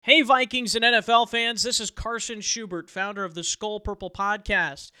Hey, Vikings and NFL fans, this is Carson Schubert, founder of the Skol Purple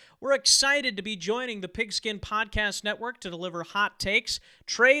podcast. We're excited to be joining the Pigskin Podcast Network to deliver hot takes,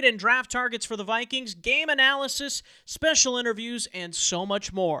 trade and draft targets for the Vikings, game analysis, special interviews, and so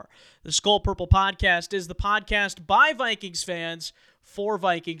much more. The Skol Purple podcast is the podcast by Vikings fans for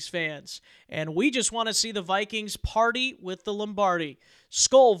Vikings fans, and we just want to see the Vikings party with the Lombardi.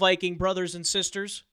 Skol, Viking brothers and sisters.